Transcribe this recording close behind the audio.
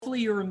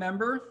hopefully you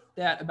remember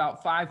that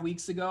about 5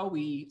 weeks ago,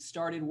 we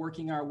started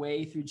working our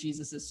way through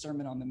Jesus's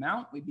Sermon on the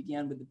Mount. We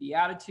began with the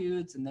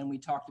Beatitudes, and then we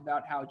talked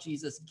about how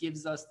Jesus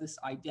gives us this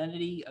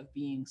identity of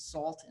being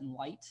salt and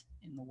light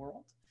in the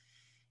world.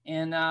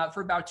 And for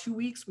about 2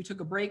 weeks, we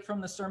took a break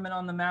from the Sermon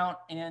on the Mount.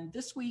 And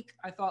this week,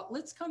 I thought,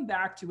 let's come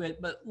back to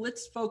it, but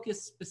let's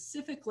focus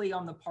specifically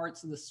on the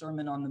parts of the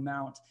Sermon on the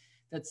Mount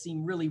that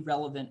seem really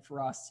relevant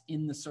for us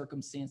in the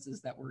circumstances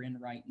that we're in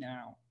right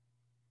now.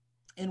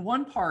 And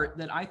one part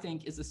that I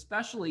think is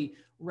especially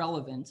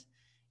relevant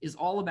is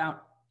all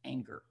about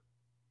anger.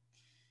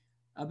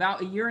 About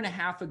 1.5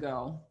 years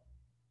ago,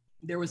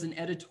 there was an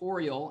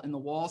editorial in the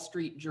Wall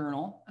Street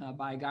Journal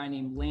by a guy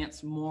named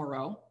Lance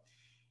Morrow.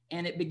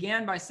 And it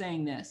began by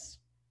saying this: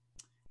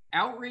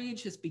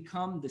 outrage has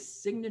become the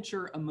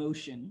signature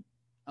emotion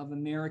of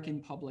American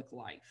public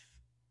life.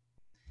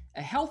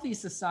 A healthy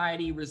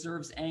society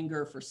reserves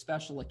anger for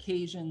special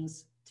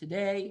occasions.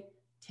 Today,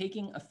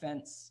 taking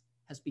offense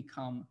has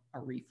become a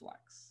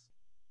reflex.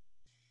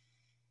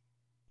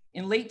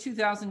 In late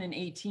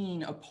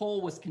 2018, a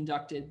poll was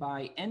conducted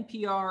by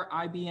NPR,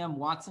 IBM,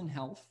 Watson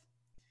Health,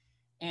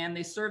 and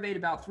they surveyed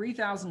about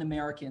 3,000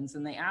 Americans,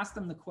 and they asked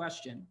them the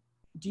question: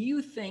 do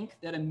you think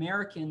that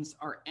Americans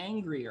are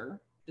angrier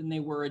than they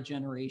were a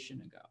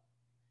generation ago?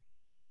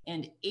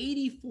 And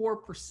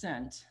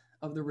 84%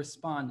 of the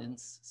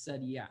respondents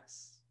said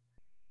yes.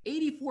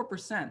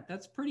 84%,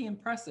 that's pretty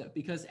impressive,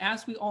 because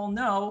as we all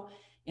know,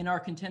 in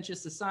our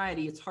contentious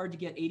society, it's hard to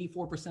get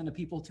 84% of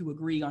people to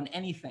agree on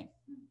anything,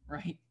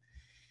 right?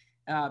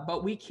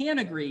 But we can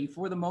agree,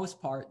 for the most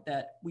part,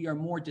 that we are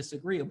more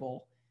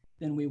disagreeable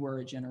than we were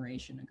a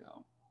generation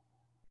ago.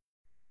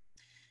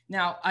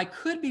 Now, I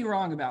could be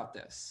wrong about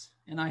this,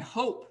 and I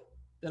hope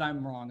that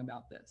I'm wrong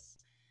about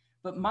this,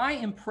 but my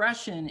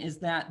impression is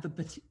that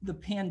the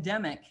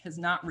pandemic has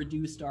not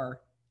reduced our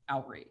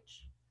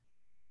outrage.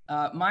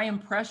 My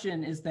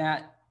impression is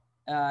that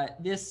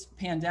this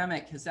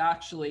pandemic has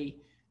actually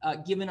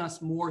given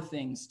us more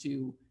things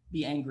to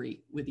be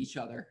angry with each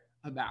other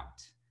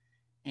about.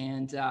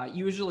 And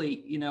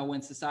usually, you know,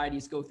 when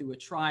societies go through a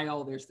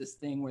trial, there's this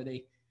thing where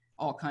they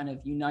all kind of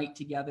unite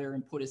together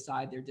and put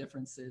aside their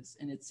differences.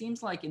 And it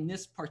seems like in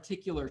this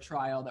particular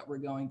trial that we're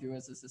going through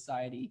as a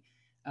society,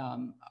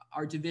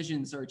 our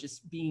divisions are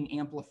just being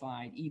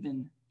amplified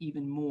even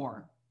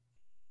more.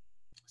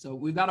 So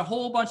we've got a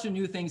whole bunch of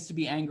new things to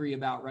be angry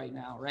about right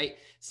now, right?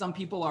 Some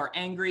people are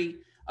angry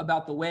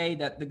about the way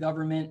that the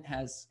government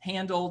has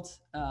handled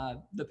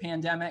the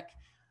pandemic.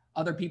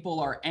 Other people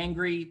are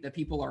angry that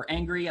people are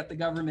angry at the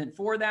government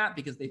for that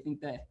because they think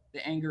that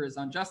the anger is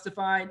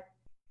unjustified.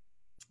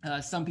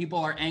 Some people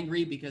are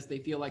angry because they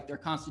feel like their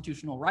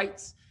constitutional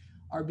rights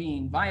are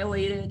being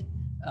violated.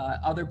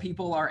 Other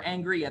people are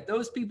angry at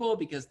those people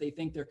because they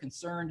think they're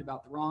concerned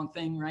about the wrong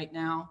thing right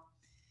now.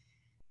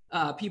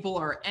 People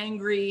are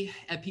angry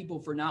at people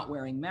for not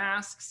wearing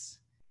masks,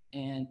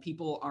 and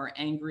people are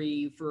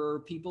angry for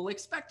people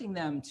expecting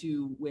them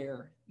to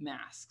wear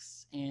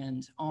masks,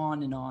 and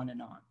on and on and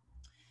on.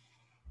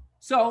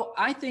 So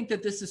I think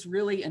that this is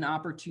really an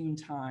opportune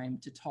time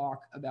to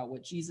talk about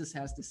what Jesus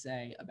has to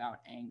say about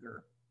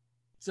anger.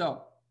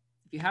 So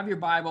if you have your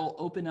Bible,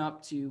 open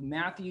up to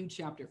Matthew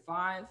chapter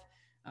 5,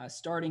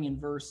 starting in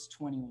verse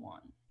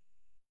 21.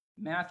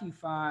 Matthew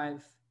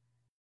 5,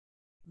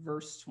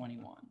 verse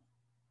 21.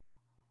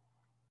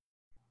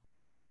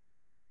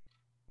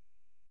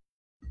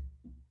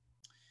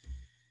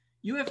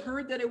 You have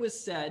heard that it was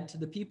said to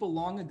the people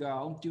long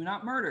ago, do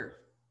not murder,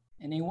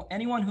 and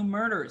anyone who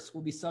murders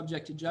will be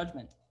subject to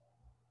judgment.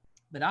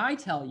 But I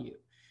tell you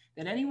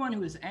that anyone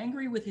who is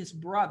angry with his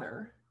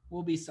brother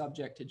will be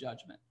subject to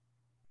judgment.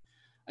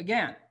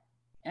 Again,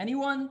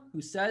 anyone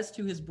who says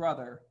to his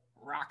brother,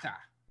 Raka,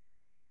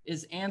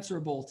 is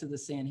answerable to the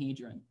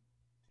Sanhedrin.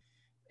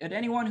 And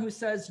anyone who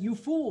says, you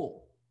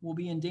fool, will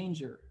be in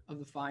danger of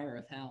the fire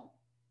of hell.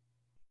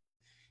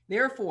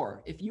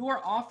 Therefore, if you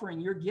are offering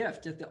your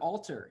gift at the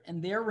altar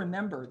and there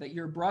remember that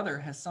your brother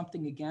has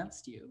something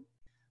against you,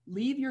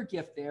 leave your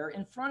gift there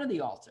in front of the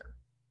altar.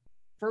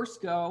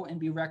 First go and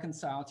be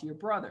reconciled to your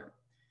brother,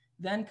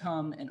 then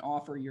come and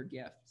offer your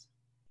gift.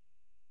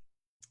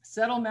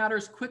 Settle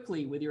matters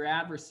quickly with your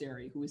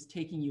adversary who is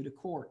taking you to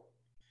court.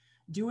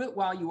 Do it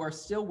while you are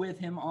still with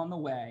him on the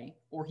way,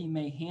 or he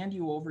may hand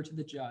you over to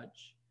the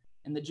judge,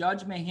 and the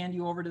judge may hand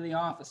you over to the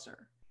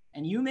officer,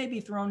 and you may be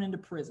thrown into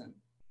prison.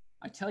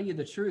 I tell you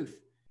the truth,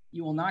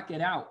 you will not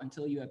get out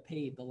until you have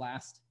paid the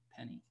last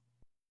penny.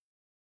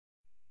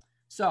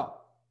 So,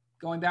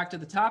 going back to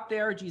the top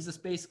there, Jesus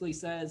basically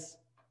says,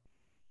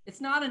 it's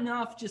not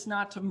enough just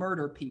not to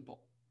murder people,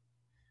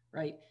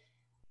 right?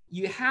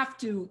 You have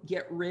to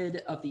get rid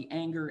of the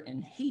anger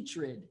and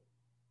hatred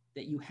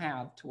that you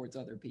have towards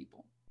other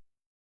people.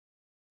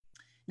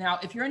 Now,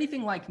 if you're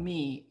anything like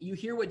me, you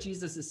hear what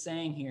Jesus is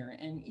saying here,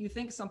 and you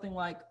think something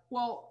like,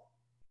 well,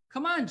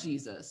 come on,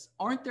 Jesus,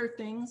 aren't there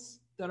things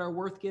that are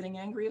worth getting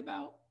angry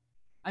about?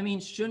 I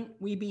mean, shouldn't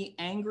we be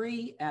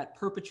angry at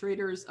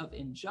perpetrators of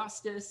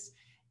injustice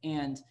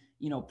and,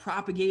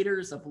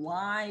 propagators of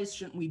lies?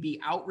 Shouldn't we be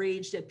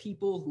outraged at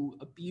people who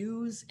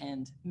abuse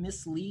and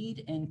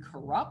mislead and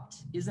corrupt?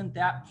 Isn't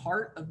that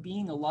part of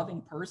being a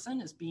loving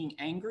person, is being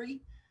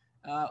angry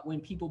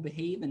when people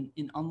behave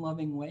in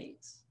unloving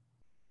ways?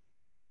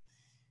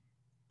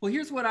 Well,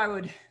 here's what I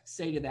would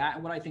say to that,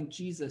 and what I think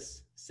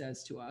Jesus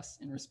says to us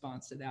in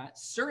response to that.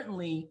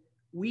 Certainly,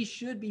 we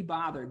should be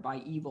bothered by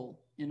evil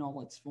in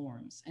all its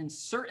forms. And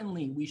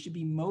certainly, we should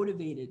be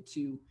motivated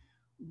to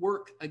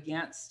work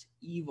against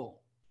evil.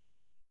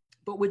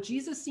 But what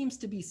Jesus seems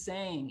to be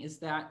saying is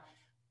that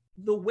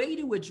the way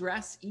to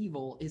address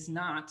evil is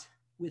not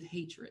with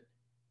hatred.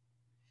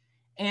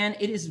 And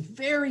it is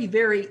very,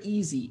 very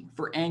easy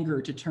for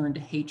anger to turn to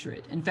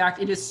hatred. In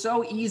fact, it is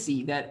so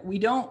easy that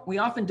we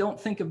often don't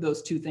think of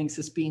those two things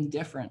as being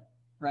different,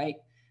 right?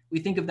 We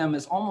think of them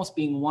as almost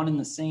being one and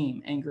the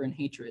same, anger and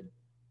hatred.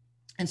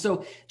 And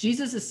so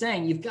Jesus is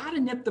saying, you've got to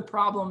nip the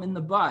problem in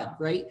the bud,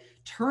 right?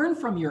 Turn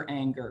from your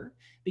anger,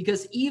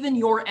 because even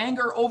your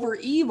anger over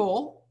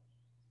evil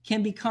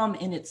can become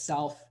in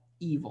itself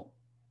evil.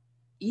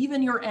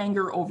 Even your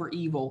anger over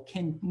evil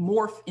can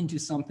morph into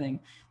something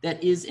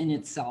that is in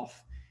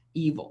itself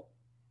evil.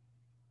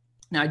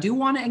 Now, I do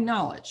want to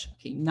acknowledge,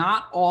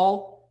 not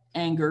all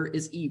anger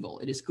is evil.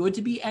 It is good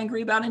to be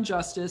angry about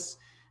injustice,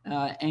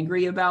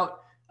 angry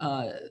about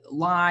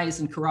lies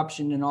and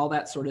corruption and all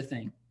that sort of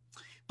thing.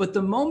 But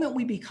the moment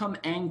we become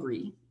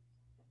angry,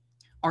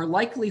 our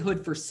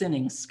likelihood for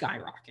sinning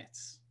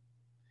skyrockets.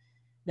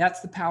 That's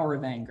the power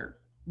of anger.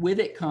 With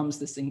it comes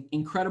this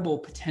incredible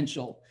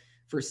potential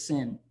for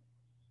sin.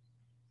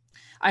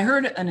 I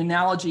heard an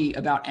analogy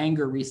about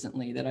anger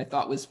recently that I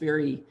thought was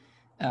very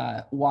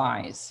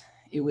wise.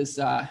 It was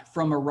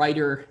from a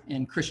writer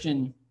and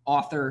Christian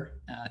author,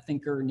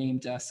 thinker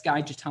named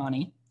Skye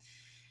Jethani.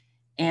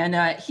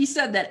 And he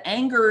said that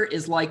anger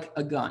is like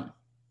a gun.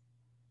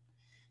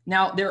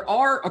 Now, there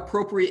are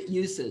appropriate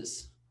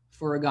uses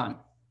for a gun,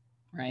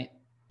 right?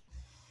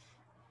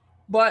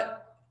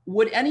 But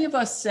would any of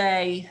us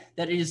say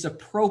that it is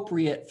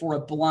appropriate for a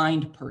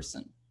blind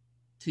person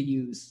to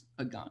use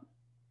a gun?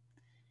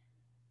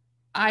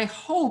 I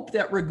hope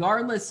that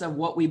regardless of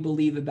what we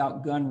believe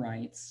about gun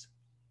rights,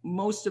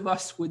 most of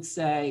us would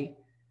say,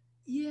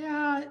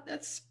 yeah,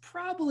 that's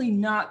probably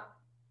not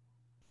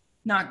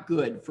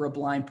good for a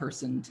blind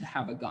person to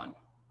have a gun.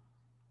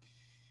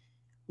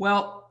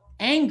 Well,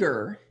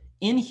 anger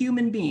in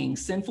human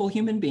beings, sinful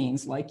human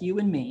beings like you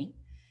and me,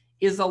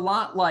 is a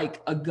lot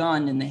like a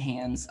gun in the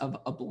hands of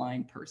a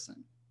blind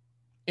person.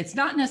 It's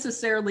not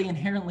necessarily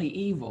inherently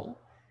evil,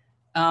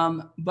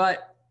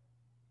 but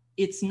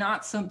it's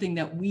not something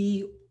that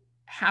we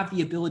have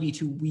the ability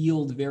to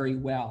wield very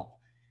well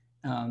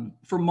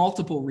for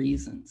multiple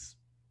reasons.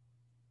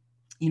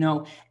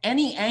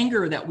 Any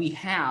anger that we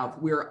have,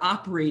 we're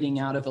operating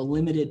out of a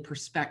limited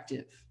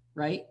perspective,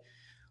 right?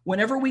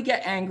 Whenever we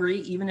get angry,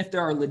 even if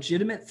there are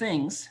legitimate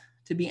things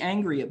to be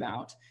angry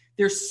about,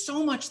 there's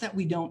so much that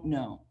we don't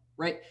know,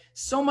 right?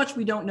 So much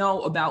we don't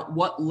know about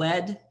what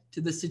led to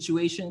the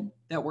situation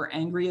that we're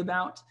angry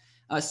about.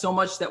 So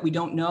much that we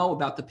don't know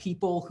about the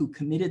people who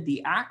committed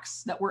the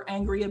acts that we're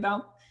angry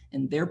about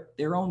and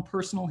their own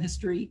personal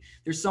history.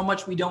 There's so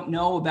much we don't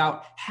know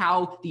about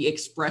how the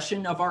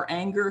expression of our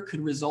anger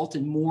could result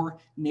in more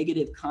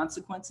negative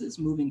consequences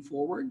moving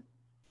forward.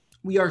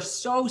 We are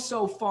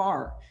so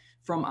far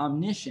from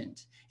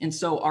omniscient. And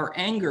so our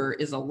anger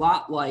is a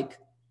lot like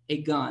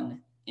a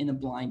gun in a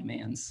blind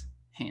man's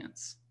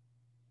hands.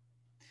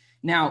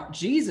 Now,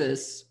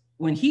 Jesus,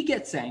 when he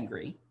gets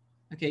angry,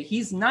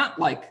 he's not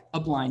like a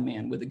blind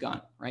man with a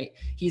gun, right?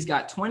 He's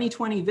got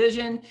 20/20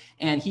 vision,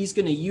 and he's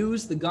going to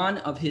use the gun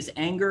of his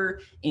anger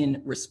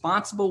in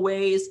responsible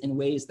ways, in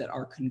ways that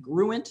are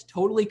congruent,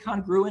 totally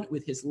congruent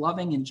with his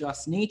loving and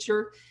just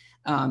nature.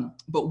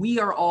 But we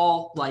are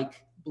all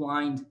like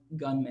blind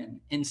gunmen.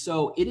 And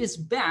so it is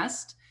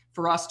best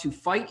for us to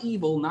fight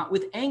evil, not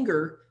with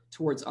anger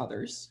towards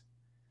others,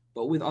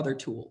 but with other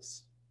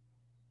tools.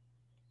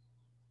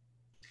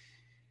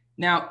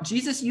 Now,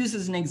 Jesus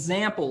uses an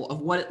example of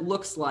what it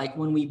looks like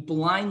when we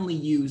blindly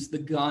use the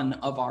gun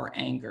of our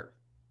anger.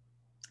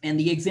 And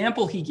the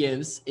example he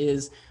gives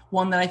is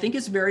one that I think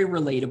is very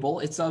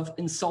relatable. It's of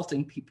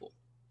insulting people.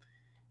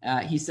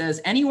 He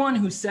says, anyone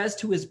who says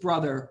to his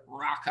brother,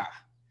 Raka,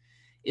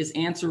 is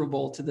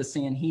answerable to the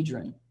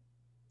Sanhedrin.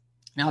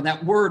 Now,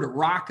 that word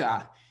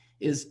Raka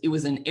it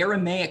was an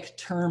Aramaic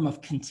term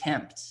of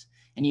contempt,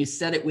 and you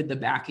said it with the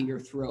back of your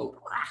throat,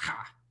 Raka.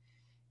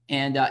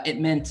 And it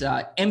meant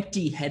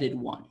empty-headed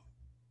one,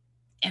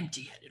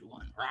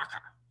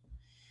 Raka.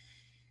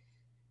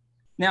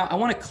 Now, I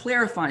want to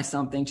clarify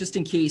something just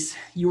in case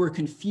you were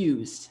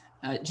confused.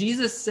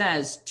 Jesus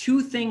says two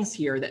things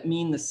here that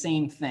mean the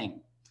same thing.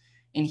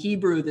 In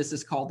Hebrew, this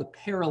is called a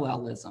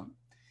parallelism.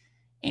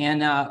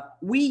 And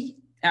we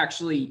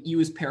actually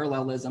use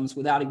parallelisms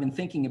without even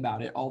thinking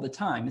about it all the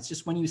time. It's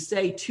just when you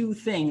say two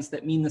things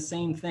that mean the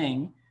same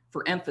thing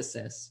for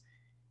emphasis,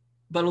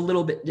 but a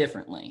little bit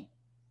differently.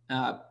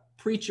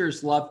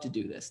 Preachers love to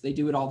do this. They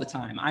do it all the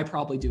time. I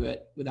probably do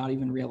it without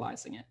even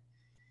realizing it.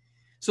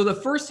 So the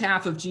first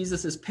half of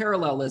Jesus's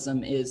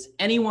parallelism is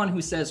anyone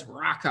who says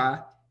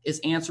Raka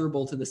is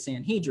answerable to the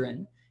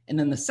Sanhedrin. And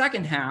then the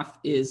second half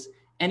is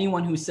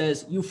anyone who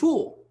says you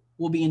fool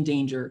will be in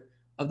danger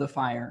of the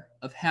fire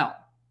of hell.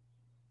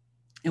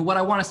 And what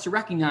I want us to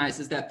recognize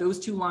is that those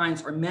two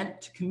lines are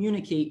meant to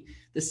communicate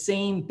the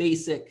same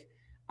basic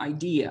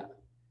idea.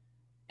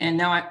 And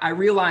now I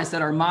realize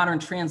that our modern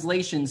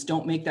translations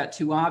don't make that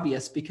too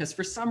obvious because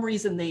for some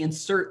reason they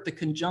insert the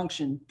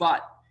conjunction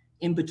but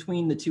in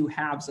between the two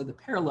halves of the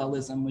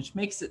parallelism, which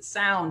makes it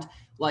sound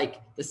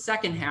like the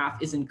second half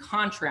is in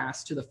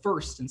contrast to the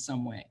first in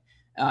some way,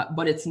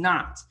 but it's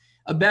not.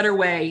 A better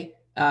way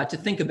to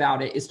think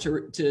about it is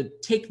to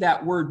take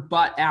that word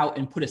but out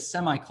and put a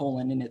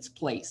semicolon in its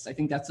place. I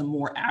think that's a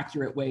more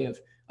accurate way of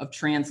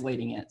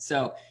translating it.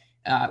 So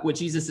what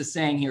Jesus is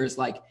saying here is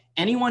like,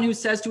 anyone who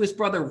says to his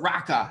brother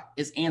Raka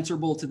is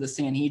answerable to the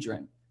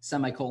Sanhedrin,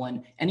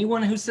 semicolon.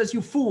 Anyone who says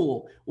you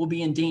fool will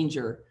be in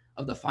danger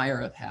of the fire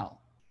of hell.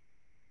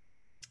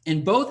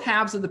 And both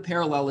halves of the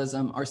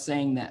parallelism are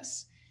saying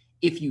this: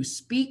 if you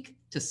speak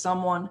to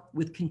someone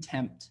with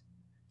contempt,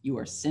 you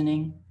are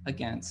sinning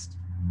against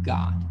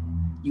God.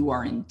 You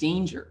are in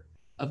danger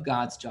of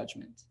God's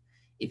judgment.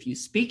 If you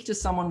speak to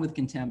someone with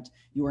contempt,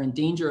 you are in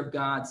danger of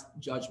God's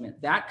judgment.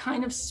 That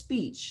kind of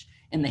speech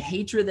and the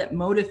hatred that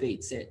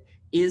motivates it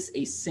is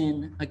a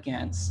sin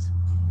against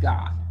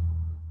God.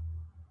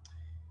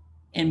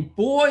 And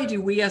boy,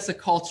 do we as a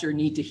culture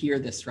need to hear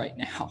this right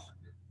now,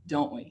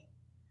 don't we?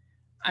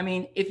 I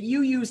mean, if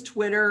you use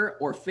Twitter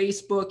or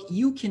Facebook,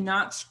 you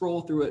cannot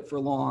scroll through it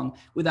for long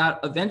without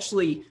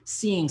eventually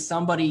seeing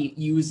somebody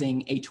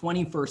using a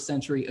 21st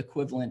century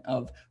equivalent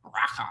of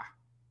Raka,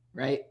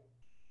 right?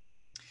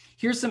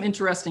 Here's some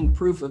interesting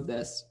proof of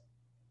this.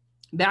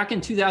 Back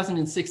in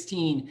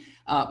 2016,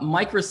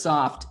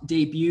 Microsoft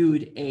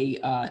debuted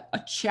a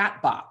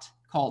chatbot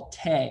called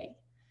Tay.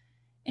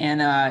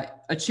 And a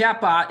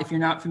chatbot, if you're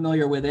not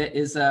familiar with it,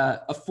 is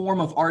a form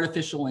of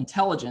artificial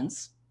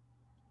intelligence.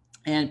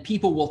 And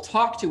people will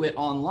talk to it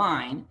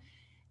online,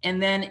 and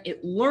then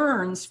it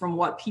learns from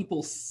what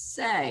people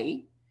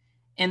say,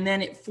 and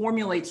then it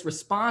formulates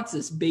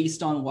responses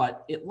based on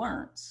what it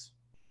learns.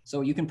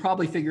 So you can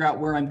probably figure out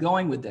where I'm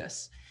going with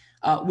this.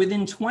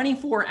 Within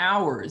 24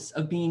 hours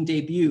of being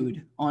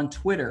debuted on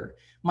Twitter,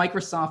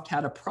 Microsoft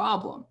had a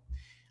problem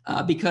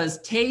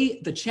because Tay,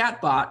 the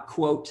chatbot,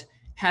 quote,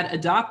 had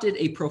adopted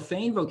a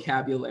profane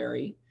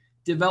vocabulary,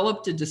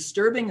 developed a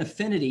disturbing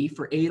affinity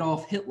for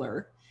Adolf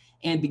Hitler,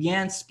 and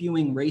began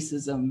spewing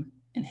racism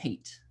and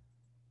hate.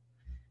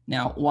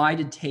 Now, why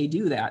did Tay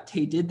do that?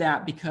 Tay did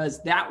that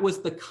because that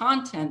was the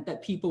content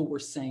that people were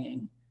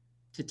saying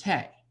to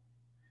Tay,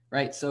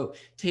 right? So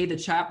Tay the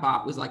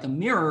chatbot was like a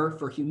mirror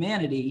for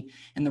humanity,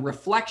 and the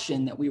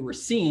reflection that we were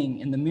seeing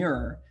in the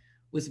mirror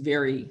was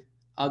very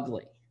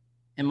ugly.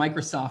 And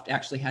Microsoft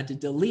actually had to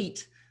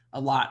delete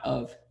a lot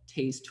of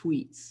Tay's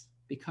tweets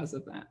because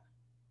of that.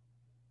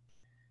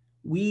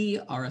 We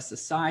are a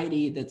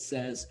society that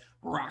says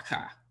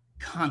Raka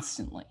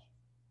constantly.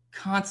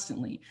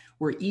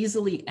 We're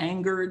easily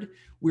angered,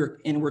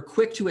 we're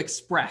quick to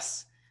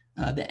express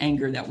the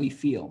anger that we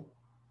feel.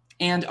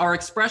 And our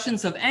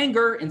expressions of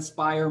anger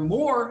inspire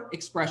more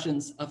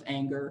expressions of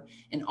anger,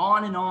 and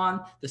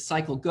on the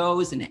cycle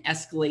goes, and it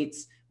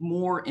escalates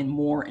more and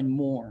more and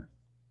more.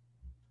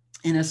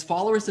 And as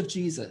followers of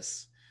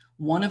Jesus,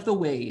 one of the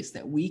ways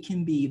that we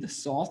can be the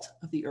salt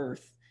of the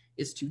earth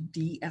is to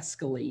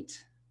de-escalate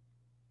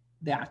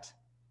that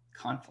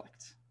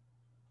conflict.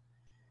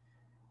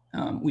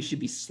 We should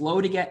be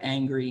slow to get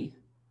angry,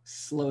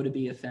 slow to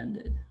be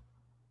offended.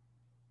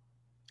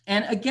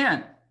 And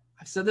again,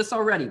 I've said this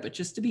already, but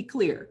just to be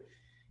clear,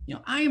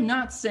 I am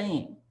not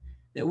saying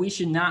that we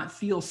should not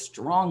feel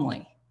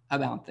strongly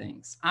about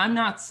things. I'm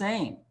not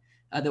saying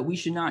that we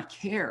should not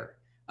care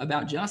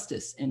about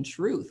justice and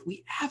truth.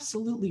 We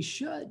absolutely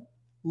should.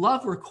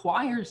 Love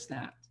requires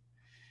that.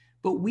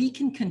 But we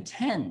can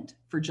contend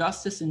for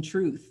justice and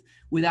truth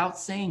without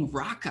saying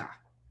Raka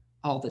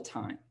all the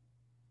time,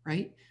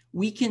 right?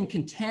 We can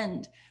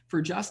contend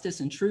for justice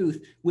and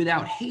truth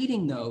without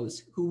hating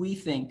those who we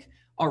think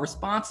are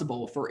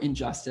responsible for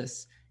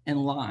injustice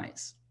and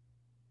lies.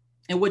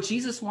 And what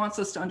Jesus wants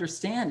us to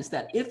understand is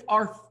that if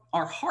our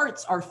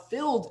hearts are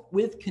filled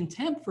with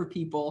contempt for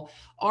people,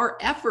 our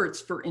efforts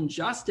for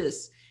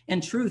injustice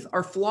and truth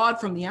are flawed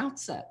from the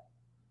outset.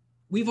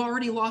 We've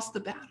already lost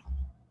the battle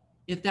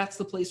if that's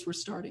the place we're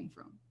starting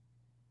from.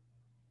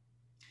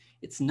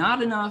 It's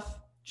not enough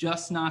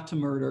just not to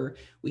murder.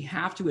 We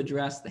have to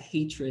address the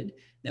hatred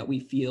that we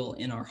feel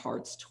in our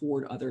hearts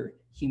toward other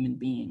human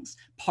beings.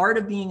 Part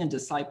of being a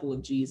disciple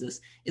of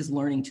Jesus is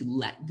learning to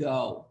let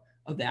go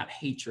of that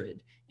hatred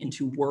and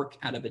to work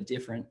out of a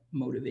different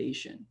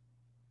motivation.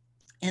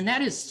 And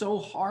that is so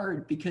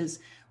hard because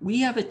we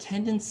have a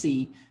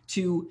tendency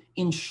to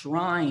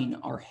enshrine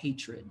our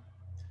hatred,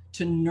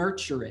 to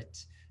nurture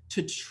it,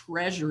 to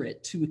treasure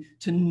it,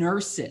 to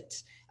nurse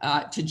it,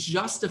 to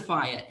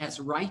justify it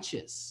as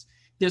righteous.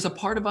 There's a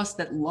part of us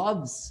that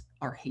loves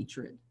our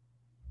hatred.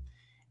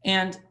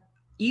 And,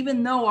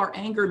 even though our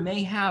anger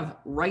may have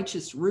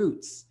righteous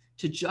roots,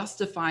 to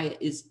justify it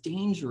is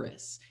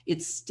dangerous.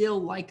 It's still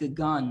like a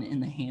gun in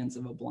the hands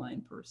of a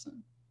blind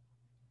person.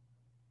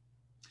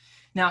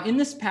 Now, in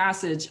this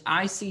passage,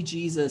 I see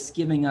Jesus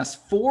giving us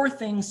 4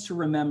 things to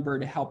remember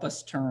to help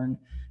us turn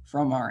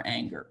from our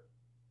anger.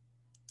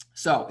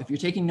 So if you're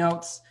taking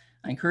notes,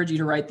 I encourage you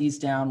to write these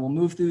down. We'll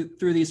move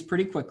through these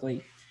pretty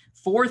quickly.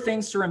 4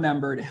 things to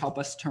remember to help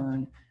us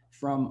turn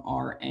from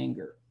our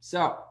anger.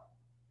 So,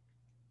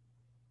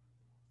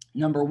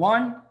 number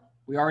 1,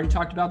 we already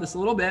talked about this a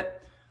little bit.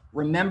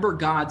 Remember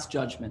God's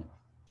judgment.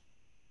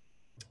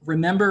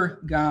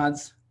 Remember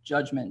God's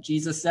judgment.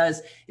 Jesus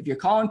says, if you're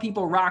calling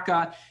people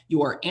Raka,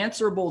 you are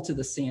answerable to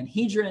the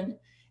Sanhedrin,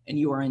 and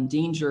you are in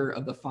danger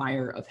of the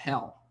fire of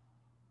hell.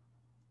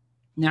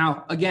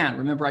 Now, again,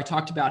 remember I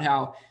talked about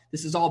how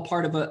this is all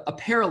part of a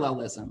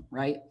parallelism,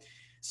 right?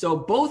 So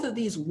both of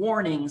these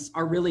warnings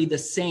are really the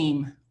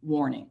same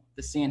warning,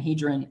 the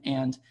Sanhedrin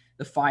and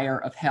the fire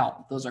of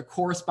hell. Those are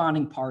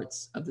corresponding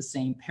parts of the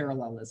same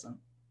parallelism.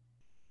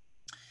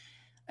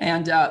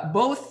 And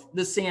both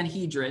the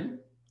Sanhedrin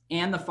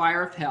and the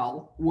fire of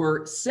hell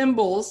were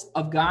symbols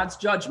of God's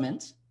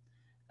judgment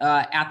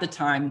at the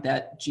time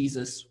that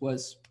Jesus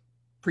was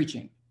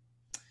preaching.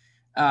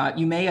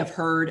 You may have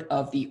heard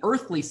of the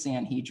earthly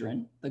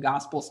Sanhedrin. The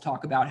Gospels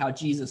talk about how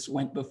Jesus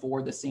went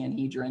before the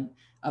Sanhedrin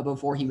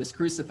before he was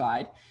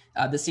crucified.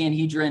 The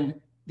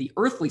Sanhedrin, the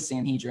earthly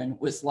Sanhedrin,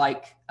 was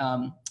like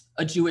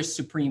a Jewish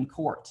Supreme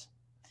Court.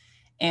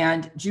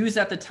 And Jews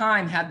at the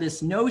time had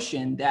this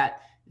notion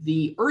that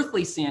the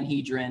earthly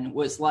Sanhedrin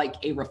was like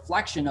a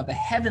reflection of a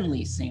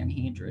heavenly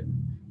Sanhedrin,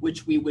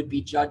 which we would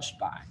be judged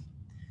by.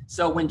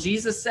 So when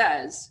Jesus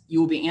says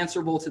you will be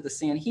answerable to the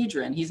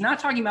Sanhedrin, he's not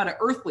talking about an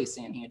earthly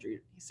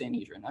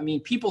Sanhedrin. I mean,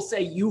 people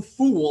say you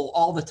fool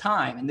all the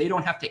time, and they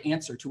don't have to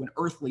answer to an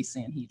earthly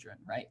Sanhedrin,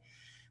 right?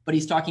 But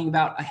he's talking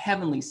about a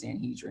heavenly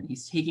Sanhedrin.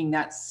 He's taking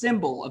that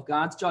symbol of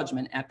God's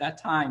judgment at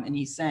that time, and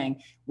he's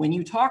saying, when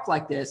you talk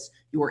like this,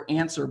 you are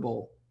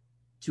answerable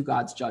to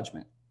God's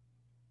judgment.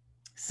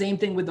 Same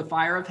thing with the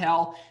fire of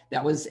hell.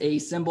 That was a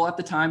symbol at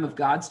the time of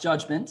God's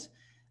judgment.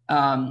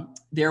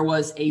 There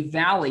was a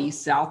valley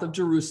south of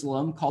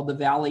Jerusalem called the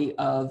Valley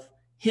of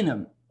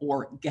Hinnom,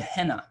 or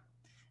Gehenna.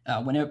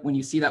 When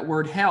you see that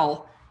word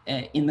hell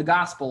in the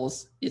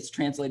Gospels, it's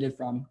translated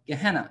from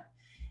Gehenna.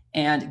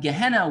 And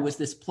Gehenna was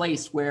this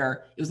place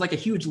where it was like a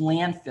huge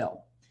landfill.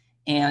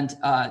 And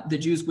the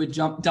Jews would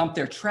dump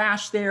their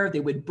trash there.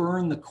 They would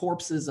burn the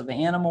corpses of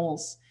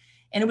animals.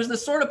 And it was the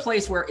sort of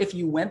place where if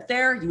you went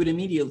there, you would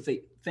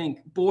immediately think,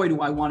 boy,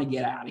 do I want to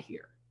get out of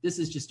here. This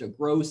is just a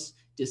gross,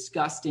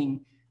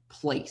 disgusting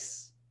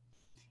place.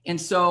 And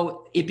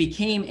so it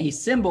became a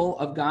symbol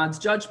of God's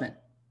judgment,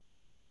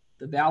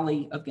 the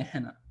Valley of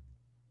Gehenna.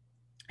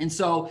 And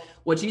so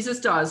what Jesus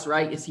does,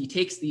 right, is he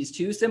takes these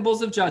 2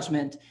 symbols of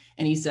judgment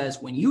and he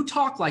says, when you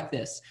talk like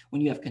this,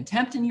 when you have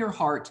contempt in your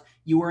heart,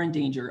 you are in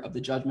danger of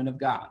the judgment of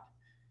God.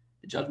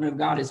 The judgment of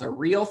God is a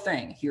real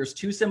thing. Here's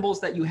 2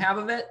 symbols that you have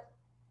of it,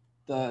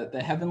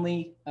 the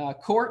heavenly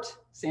court,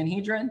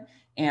 Sanhedrin,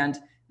 and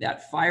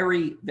that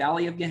fiery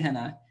Valley of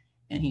Gehenna.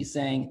 And he's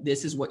saying,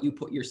 this is what you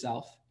put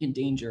yourself in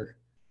danger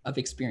of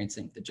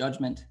experiencing, the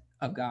judgment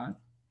of God.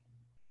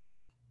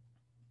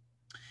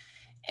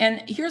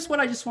 And here's what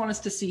I just want us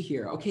to see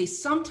here. Okay,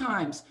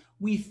 sometimes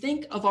we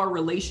think of our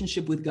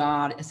relationship with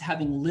God as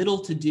having little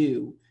to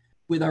do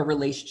with our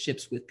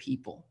relationships with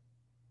people,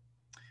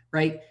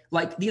 right?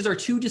 Like these are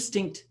 2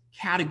 distinct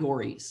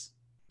categories,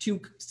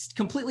 2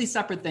 completely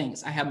separate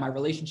things. I have my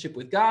relationship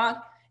with God,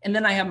 and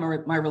then I have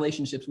my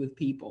relationships with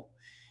people.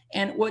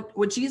 And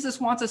what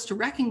Jesus wants us to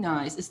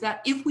recognize is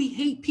that if we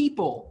hate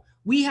people,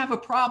 we have a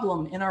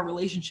problem in our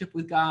relationship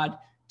with God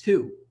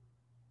too.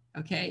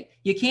 Okay?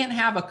 You can't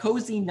have a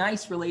cozy,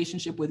 nice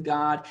relationship with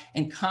God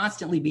and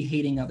constantly be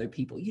hating other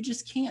people. You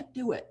just can't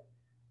do it.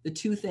 The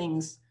 2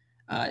 things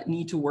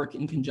need to work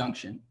in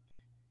conjunction.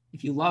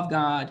 If you love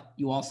God,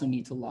 you also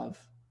need to love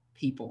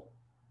people.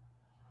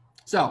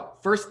 So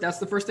first, that's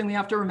the first thing we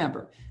have to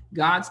remember.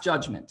 God's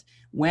judgment.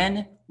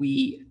 When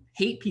we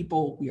hate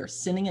people, we are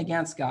sinning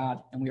against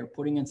God, and we are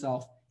putting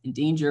ourselves in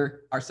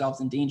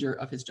danger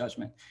of his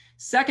judgment.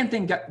 Second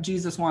thing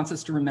Jesus wants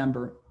us to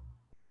remember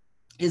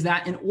is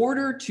that in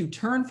order to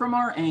turn from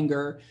our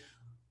anger,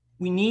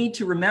 we need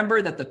to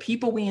remember that the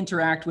people we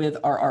interact with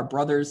are our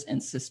brothers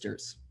and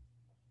sisters.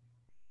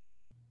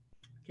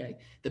 Okay,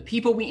 the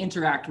people we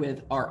interact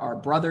with are our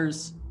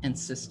brothers and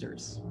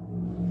sisters.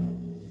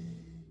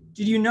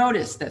 Did you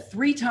notice that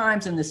 3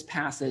 times in this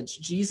passage,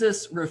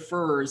 Jesus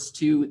refers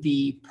to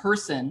the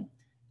person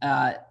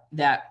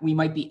that we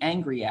might be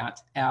angry at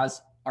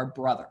as our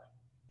brother?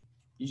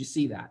 Did you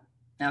see that?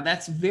 Now,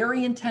 that's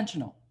very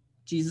intentional.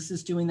 Jesus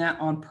is doing that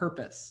on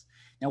purpose.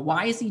 Now,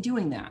 why is he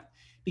doing that?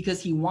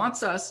 Because he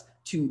wants us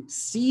to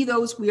see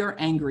those we are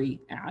angry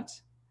at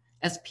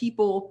as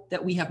people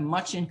that we have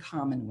much in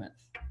common with.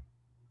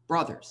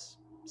 Brothers,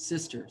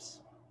 sisters.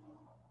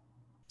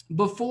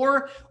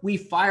 Before we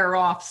fire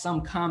off some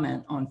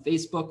comment on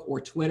Facebook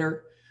or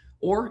Twitter,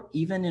 or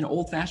even an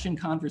old-fashioned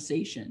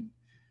conversation,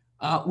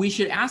 we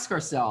should ask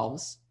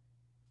ourselves,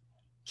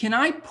 can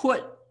I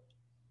put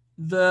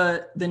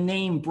the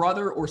name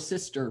brother or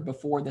sister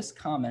before this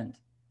comment?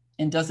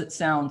 And does it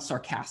sound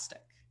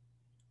sarcastic?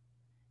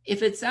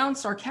 If it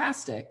sounds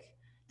sarcastic,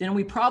 then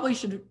we probably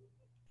should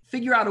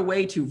figure out a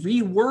way to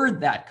reword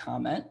that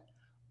comment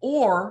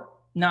or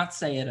not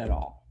say it at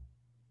all,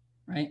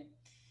 right?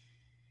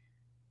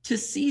 To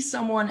see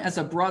someone as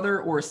a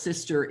brother or a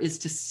sister is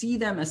to see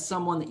them as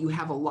someone that you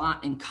have a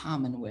lot in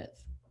common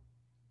with.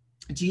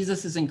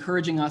 Jesus is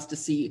encouraging us to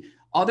see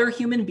other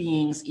human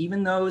beings,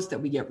 even those that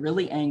we get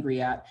really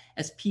angry at,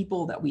 as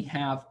people that we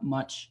have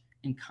much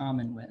in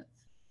common with.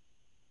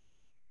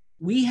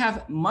 We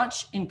have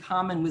much in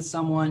common with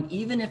someone,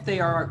 even if they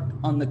are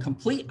on the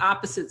complete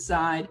opposite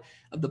side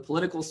of the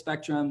political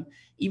spectrum,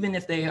 even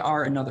if they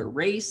are another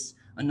race,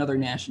 another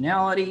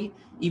nationality,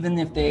 even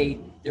if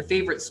their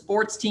favorite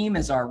sports team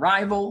is our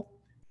rival,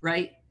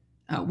 right?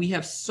 We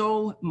have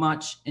so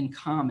much in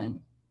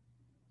common.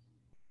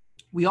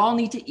 We all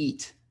need to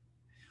eat.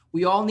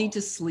 We all need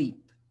to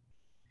sleep.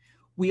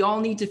 We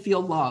all need to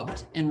feel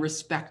loved and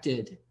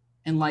respected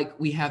and like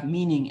we have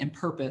meaning and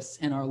purpose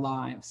in our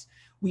lives.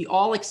 We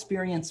all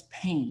experience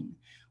pain.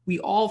 We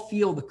all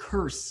feel the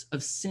curse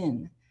of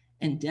sin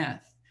and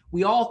death.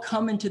 We all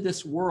come into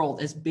this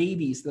world as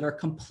babies that are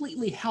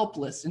completely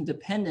helpless and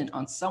dependent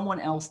on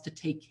someone else to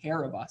take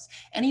care of us.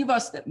 Any of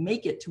us that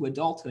make it to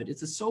adulthood,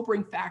 it's a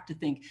sobering fact to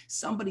think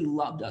somebody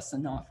loved us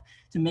enough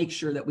to make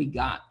sure that we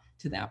got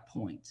to that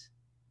point.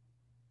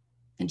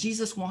 And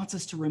Jesus wants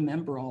us to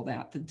remember all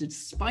that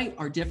despite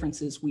our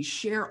differences, we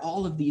share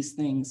all of these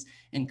things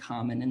in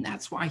common. And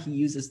that's why he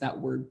uses that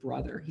word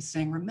brother. He's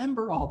saying,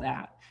 remember all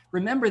that.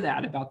 Remember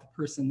that about the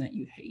person that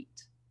you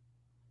hate.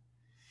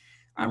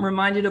 I'm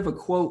reminded of a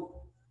quote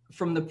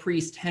from the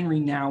priest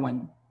Henry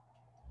Nouwen.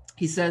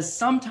 He says,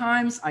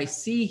 sometimes I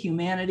see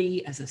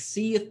humanity as a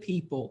sea of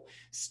people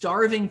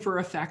starving for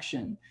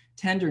affection,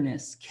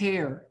 tenderness,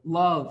 care,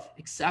 love,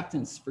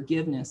 acceptance,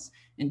 forgiveness,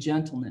 and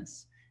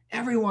gentleness.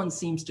 Everyone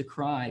seems to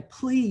cry,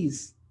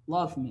 please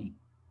love me.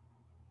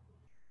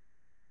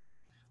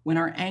 When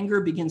our anger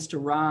begins to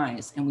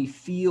rise and we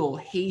feel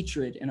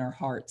hatred in our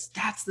hearts,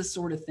 that's the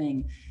sort of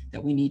thing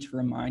that we need to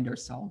remind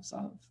ourselves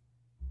of.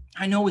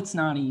 I know it's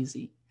not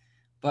easy,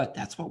 but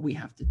that's what we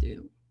have to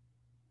do.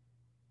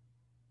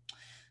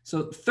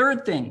 So the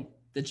third thing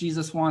that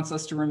Jesus wants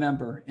us to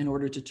remember in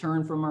order to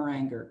turn from our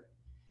anger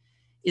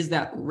is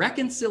that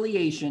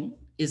reconciliation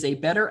is a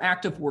better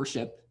act of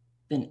worship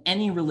than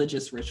any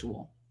religious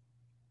ritual.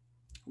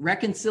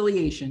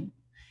 Reconciliation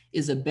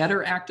is a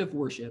better act of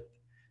worship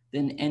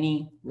than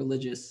any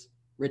religious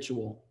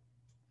ritual.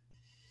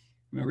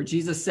 Remember,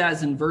 Jesus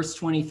says in verse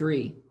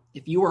 23,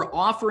 if you are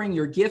offering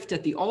your gift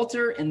at the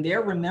altar and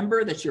there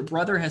remember that your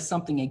brother has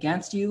something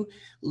against you,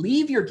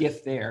 leave your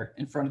gift there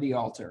in front of the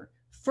altar.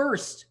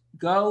 First,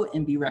 go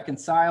and be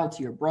reconciled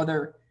to your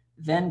brother,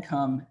 then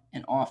come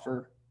and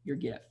offer your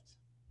gift.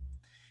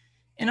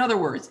 In other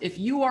words, if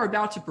you are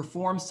about to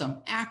perform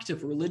some act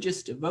of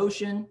religious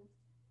devotion,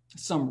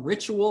 some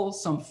ritual,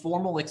 some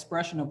formal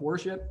expression of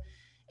worship,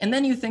 and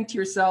then you think to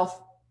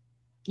yourself,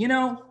 you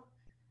know,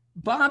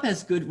 Bob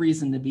has good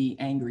reason to be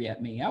angry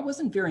at me. I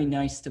wasn't very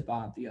nice to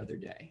Bob the other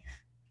day.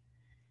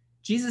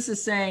 Jesus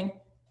is saying,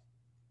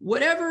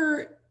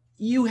 whatever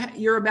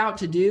you're about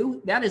to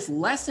do, that is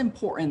less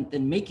important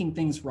than making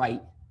things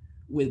right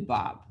with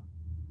Bob.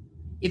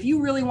 If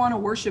you really want to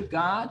worship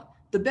God,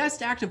 the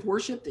best act of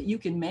worship that you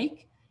can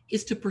make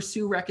is to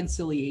pursue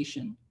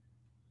reconciliation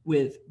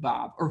with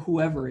Bob or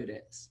whoever it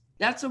is.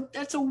 That's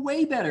a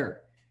way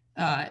better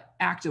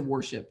act of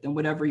worship than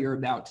whatever you're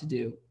about to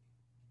do.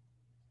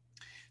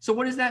 So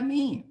what does that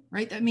mean,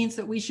 right? That means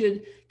that we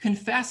should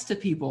confess to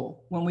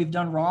people when we've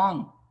done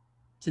wrong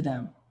to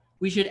them.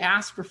 We should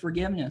ask for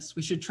forgiveness.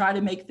 We should try to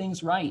make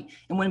things right.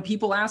 And when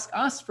people ask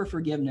us for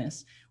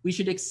forgiveness, we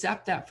should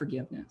accept that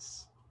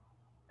forgiveness.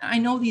 I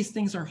know these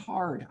things are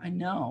hard, I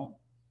know.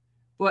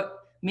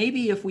 But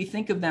maybe if we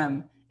think of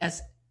them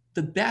as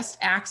the best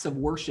acts of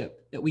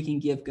worship that we can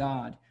give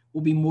God,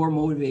 we'll be more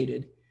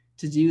motivated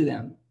to do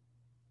them.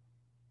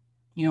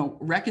 You know,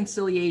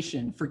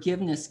 reconciliation,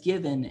 forgiveness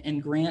given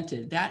and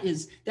granted, that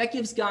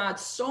gives God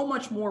so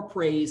much more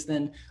praise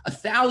than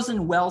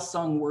 1,000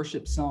 well-sung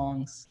worship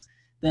songs,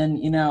 than,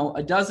 you know,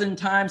 a dozen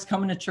times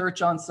coming to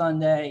church on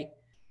Sunday,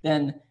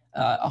 than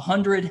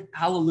 100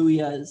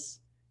 hallelujahs.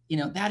 You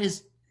know, that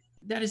is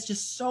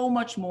just so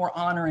much more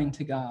honoring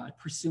to God,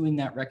 pursuing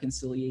that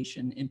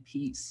reconciliation and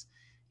peace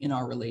in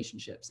our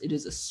relationships. It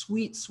is a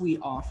sweet, sweet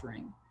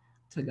offering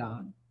to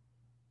God.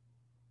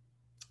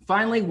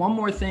 Finally, one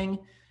more thing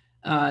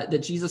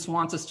that Jesus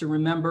wants us to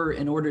remember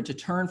in order to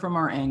turn from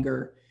our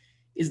anger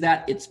is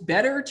that it's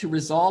better to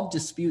resolve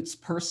disputes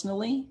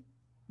personally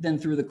than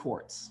through the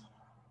courts.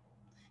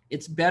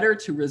 It's better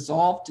to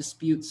resolve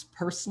disputes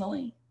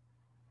personally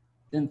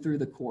than through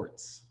the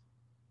courts.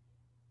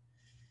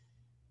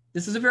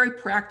 This is a very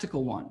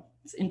practical one.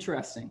 It's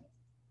interesting.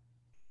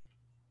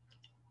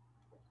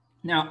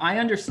 Now, I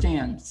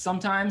understand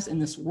sometimes in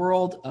this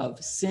world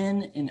of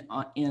sin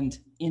and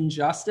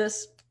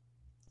injustice,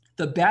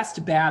 The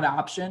best bad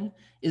option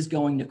is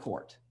going to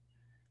court.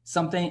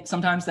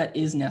 Sometimes that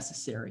is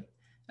necessary.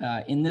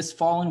 In this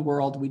fallen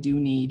world, we do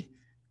need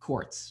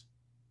courts.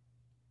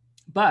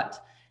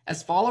 But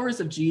as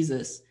followers of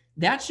Jesus,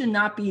 that should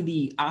not be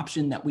the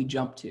option that we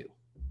jump to.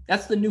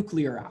 That's the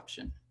nuclear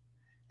option.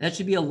 That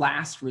should be a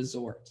last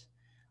resort.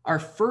 Our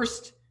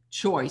first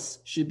choice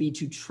should be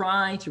to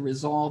try to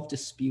resolve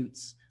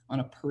disputes on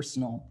a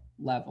personal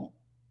level.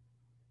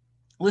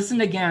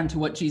 Listen again to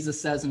what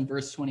Jesus says in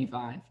verse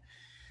 25.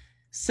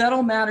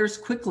 Settle matters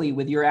quickly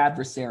with your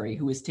adversary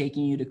who is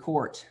taking you to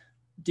court.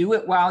 Do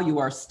it while you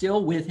are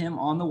still with him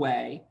on the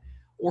way,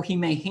 or he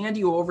may hand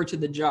you over to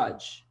the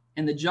judge,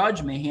 and the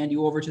judge may hand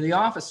you over to the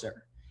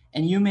officer,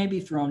 and you may be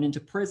thrown into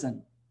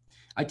prison.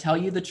 I tell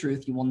you the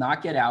truth, you will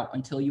not get out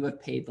until you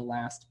have paid the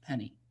last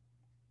penny.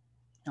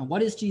 Now,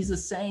 what is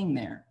Jesus saying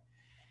there?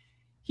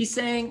 He's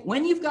saying,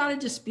 when you've got a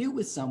dispute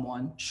with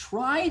someone,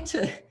 try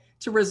to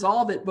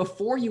resolve it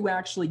before you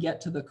actually get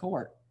to the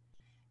court.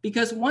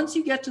 Because once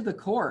you get to the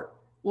court,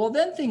 well,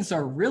 then things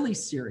are really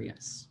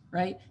serious,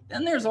 right?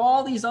 Then there's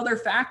all these other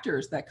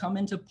factors that come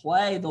into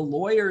play, the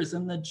lawyers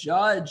and the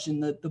judge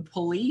and the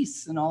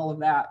police and all of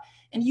that.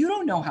 And you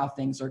don't know how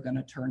things are going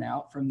to turn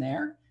out from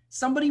there.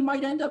 Somebody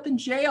might end up in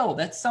jail.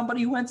 That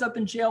somebody who ends up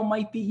in jail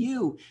might be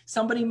you.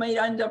 Somebody might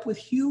end up with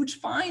huge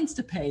fines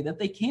to pay that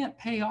they can't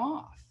pay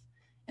off.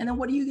 And then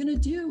what are you going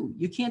to do?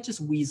 You can't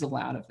just weasel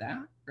out of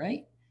that,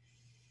 right?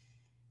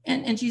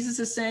 And Jesus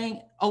is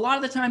saying a lot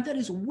of the time that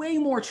is way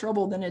more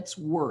trouble than it's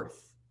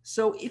worth.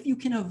 So if you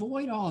can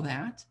avoid all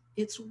that,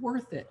 it's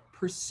worth it.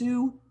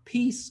 Pursue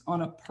peace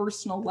on a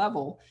personal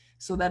level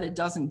so that it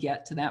doesn't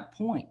get to that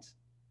point.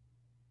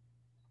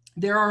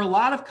 There are a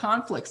lot of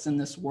conflicts in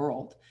this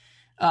world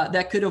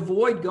that could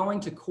avoid going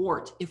to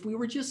court if we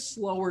were just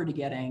slower to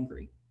get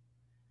angry.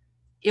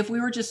 If we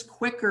were just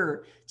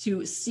quicker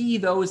to see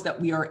those that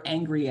we are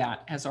angry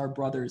at as our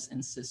brothers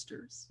and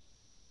sisters.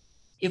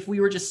 If we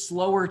were just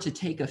slower to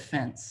take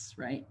offense,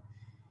 right?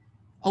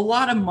 A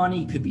lot of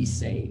money could be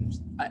saved.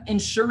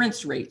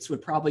 Insurance rates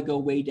would probably go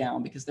way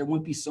down because there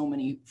wouldn't be so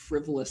many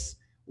frivolous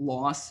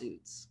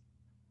lawsuits.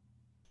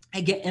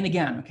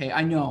 Again, okay,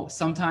 I know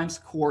sometimes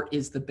court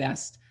is the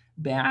best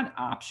bad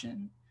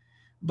option,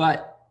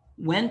 but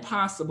when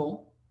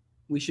possible,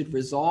 we should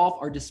resolve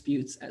our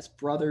disputes as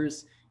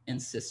brothers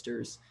and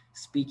sisters,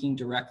 speaking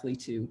directly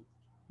to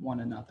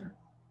one another.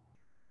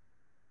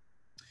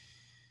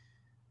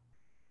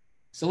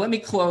 So let me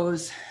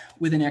close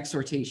with an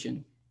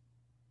exhortation.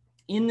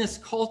 In this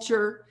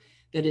culture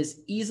that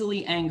is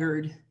easily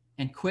angered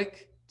and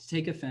quick to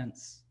take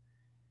offense,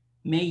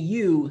 may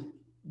you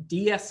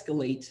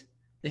de-escalate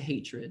the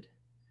hatred.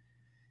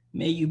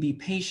 May you be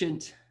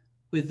patient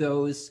with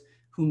those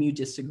whom you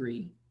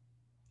disagree.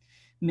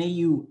 May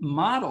you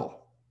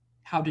model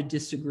how to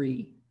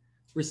disagree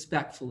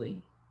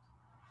respectfully.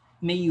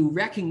 May you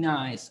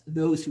recognize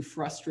those who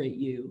frustrate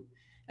you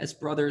as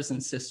brothers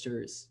and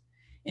sisters,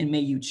 and may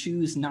you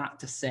choose not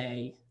to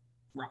say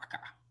Raka.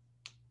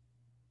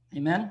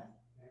 Amen?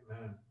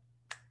 Amen.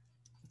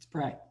 Let's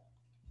pray.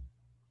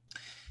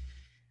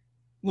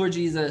 Lord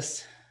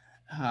Jesus,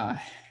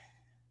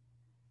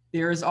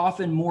 there is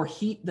often more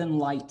heat than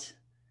light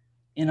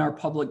in our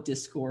public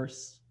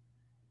discourse.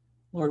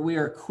 Lord, we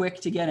are quick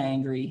to get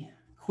angry,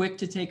 quick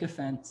to take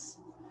offense,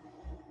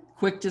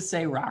 quick to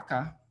say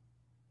Raka.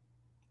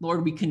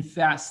 Lord, we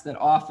confess that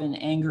often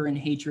anger and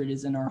hatred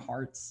is in our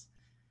hearts.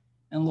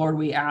 And Lord,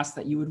 we ask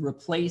that you would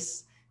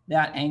replace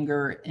that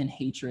anger and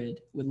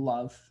hatred with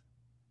love.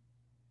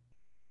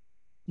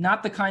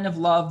 Not the kind of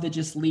love that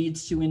just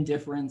leads to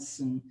indifference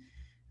and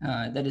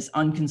that is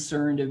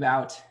unconcerned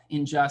about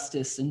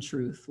injustice and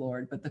truth,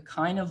 Lord, but the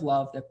kind of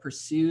love that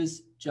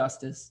pursues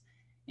justice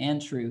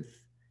and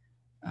truth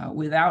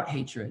without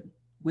hatred,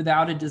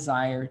 without a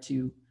desire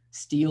to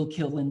steal,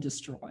 kill, and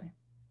destroy.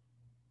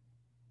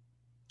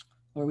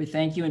 Lord, we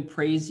thank you and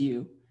praise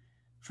you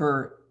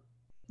for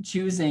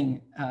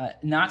choosing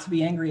not to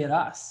be angry at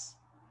us,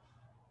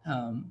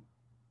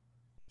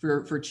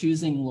 for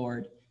choosing,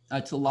 Lord,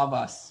 to love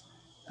us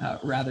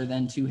rather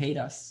than to hate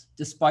us,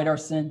 despite our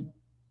sin.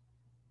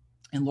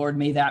 And Lord,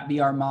 may that be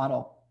our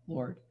model,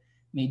 Lord.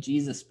 May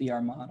Jesus be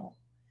our model.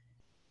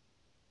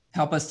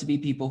 Help us to be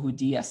people who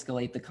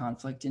de-escalate the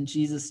conflict. In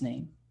Jesus'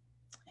 name,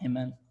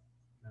 amen.